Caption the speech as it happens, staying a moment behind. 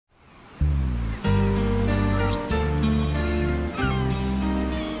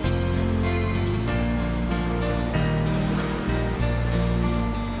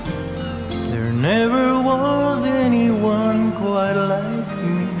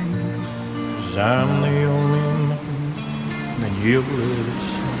I'm the only man that you'll ever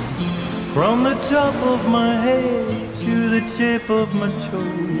see. From the top of my head to the tip of my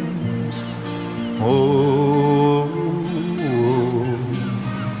toes. Oh,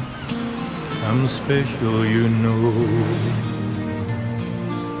 I'm special, you know.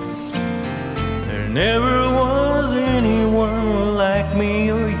 There never was anyone like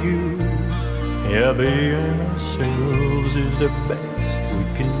me or you. Yeah, being ourselves is the best we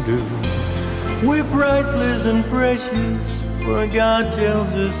can do. We're priceless and precious, for God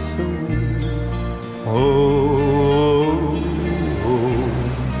tells us so. Oh,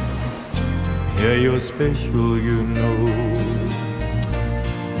 yeah, you're special, you know.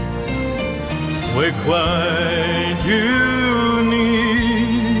 We're quite unique,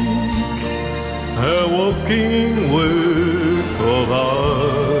 a walking work of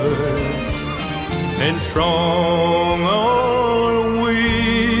art, and strong or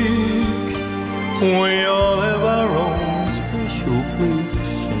weak, we all have our own special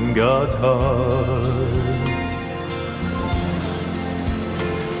place in God's heart.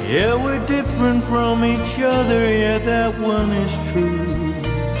 Yeah, we're different from each other, yeah, that one is true.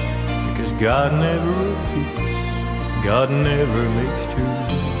 Because God never repeats, God never makes two.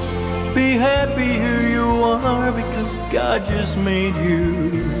 Be happy who you are, because God just made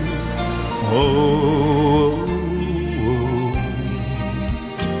you. Oh,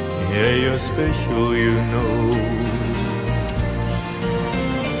 yeah, you're special, you know.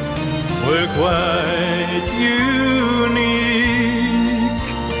 We're quite unique,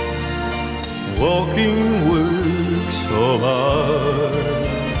 walking works of art,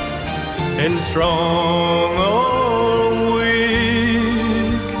 and strong or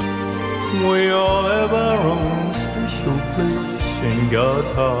weak, we all have our own special place in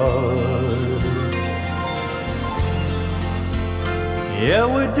God's heart. Yeah,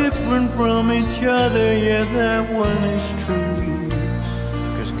 we're different from each other, yeah, that one is true.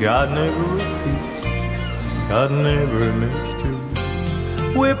 Cause God never repeats, God never makes two.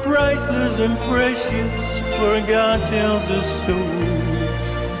 We're priceless and precious, for God tells us so.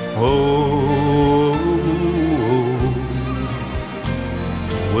 Oh,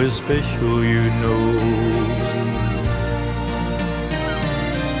 we're special, you know.